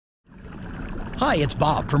Hi, it's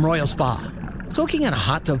Bob from Royal Spa. Soaking in a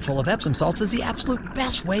hot tub full of Epsom salts is the absolute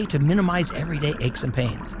best way to minimize everyday aches and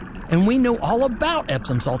pains. And we know all about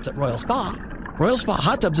Epsom salts at Royal Spa. Royal Spa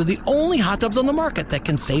hot tubs are the only hot tubs on the market that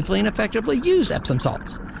can safely and effectively use Epsom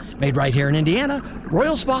salts. Made right here in Indiana,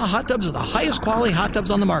 Royal Spa hot tubs are the highest quality hot tubs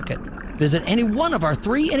on the market. Visit any one of our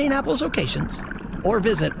 3 Indianapolis locations or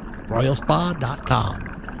visit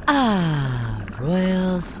royalspa.com. Ah,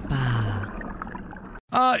 Royal Spa.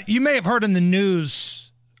 You may have heard in the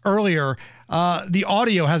news earlier, the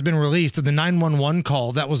audio has been released of the 911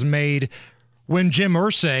 call that was made when Jim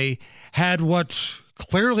Irasy had what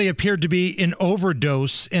clearly appeared to be an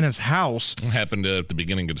overdose in his house. It happened at the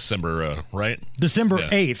beginning of December, right? December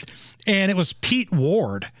 8th. And it was Pete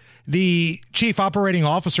Ward, the chief operating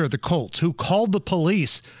officer of the Colts, who called the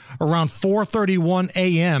police around 4:31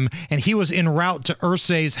 a.m., and he was en route to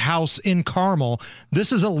Irasy's house in Carmel.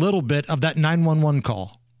 This is a little bit of that 911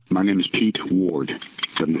 call. My name is Pete Ward,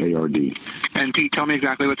 W-A-R-D. And Pete, tell me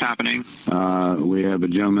exactly what's happening. We have a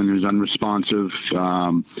gentleman who's unresponsive.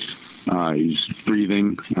 He's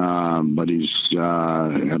breathing, but he's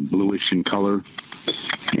bluish in color,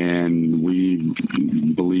 and we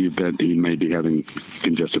believe that he may be having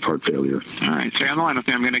congestive heart failure. All right, stay on the line with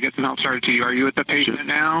me. I'm going to get some help started to you. Are you with the patient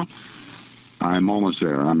now? I'm almost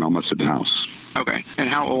there. I'm almost at the house. Okay. And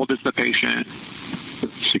how old is the patient?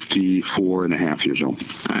 64 and a half years old.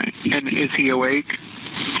 All right. And is he awake?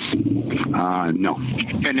 No.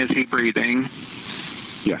 And is he breathing?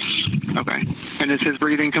 Yes. Okay. And is his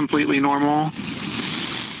breathing completely normal?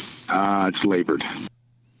 It's labored.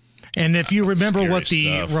 And if you remember what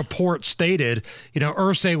the report stated,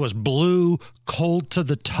 Irasy was blue, cold to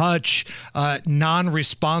the touch,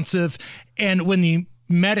 non-responsive. And when the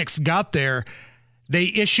medics got there, they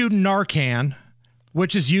issued Narcan,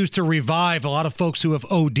 which is used to revive a lot of folks who have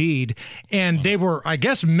OD'd. And they were, I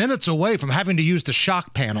guess, minutes away from having to use the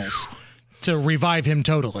shock panels to revive him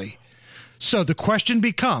totally. So the question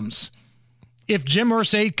becomes, if Jim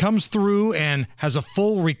Irasy comes through and has a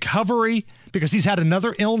full recovery, because he's had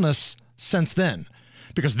another illness since then,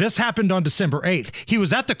 because this happened on December 8th. He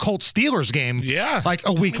was at the Colts-Steelers game like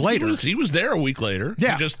a week later. He was there a week later.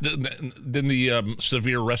 Yeah. Then the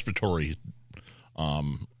severe respiratory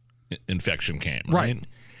infection came, right?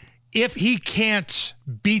 If he can't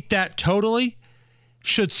beat that totally,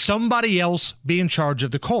 should somebody else be in charge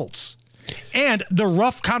of the Colts? And the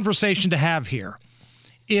rough conversation to have here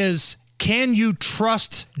is, can you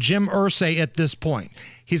trust Jim Irasy at this point?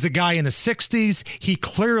 He's a guy in his 60s. He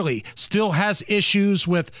clearly still has issues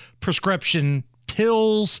with prescription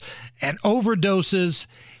pills and overdoses.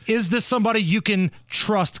 Is this somebody you can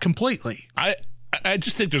trust completely? I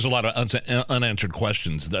just think there's a lot of unanswered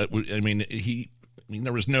questions. There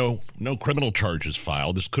was no criminal charges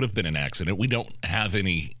filed. This could have been an accident. We don't have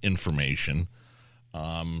any information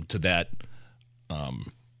to that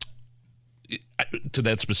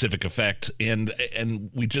specific effect, and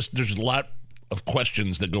there's a lot of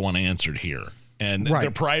questions that go unanswered here, and they're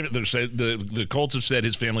private. The Colts have said,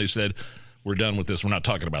 his family has said, we're done with this. We're not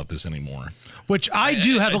talking about this anymore. Which I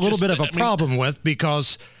do have a little bit of a problem with,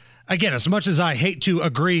 because, again, as much as I hate to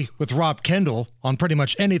agree with Rob Kendall on pretty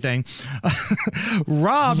much anything,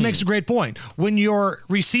 Rob makes a great point. When you're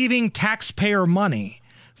receiving taxpayer money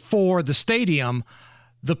for the stadium,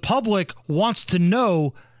 the public wants to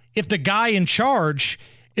know if the guy in charge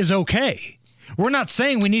is okay. We're not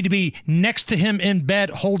saying we need to be next to him in bed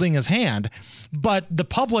holding his hand, but the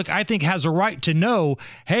public, I think, has a right to know,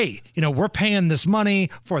 hey, we're paying this money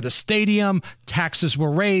for the stadium, taxes were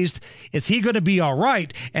raised. Is he going to be all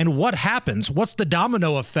right? And what happens? What's the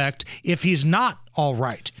domino effect if he's not all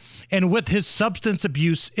right? And with his substance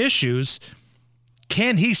abuse issues,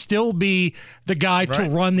 can he still be the guy to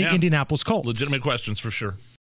run the Indianapolis Colts? Legitimate questions for sure.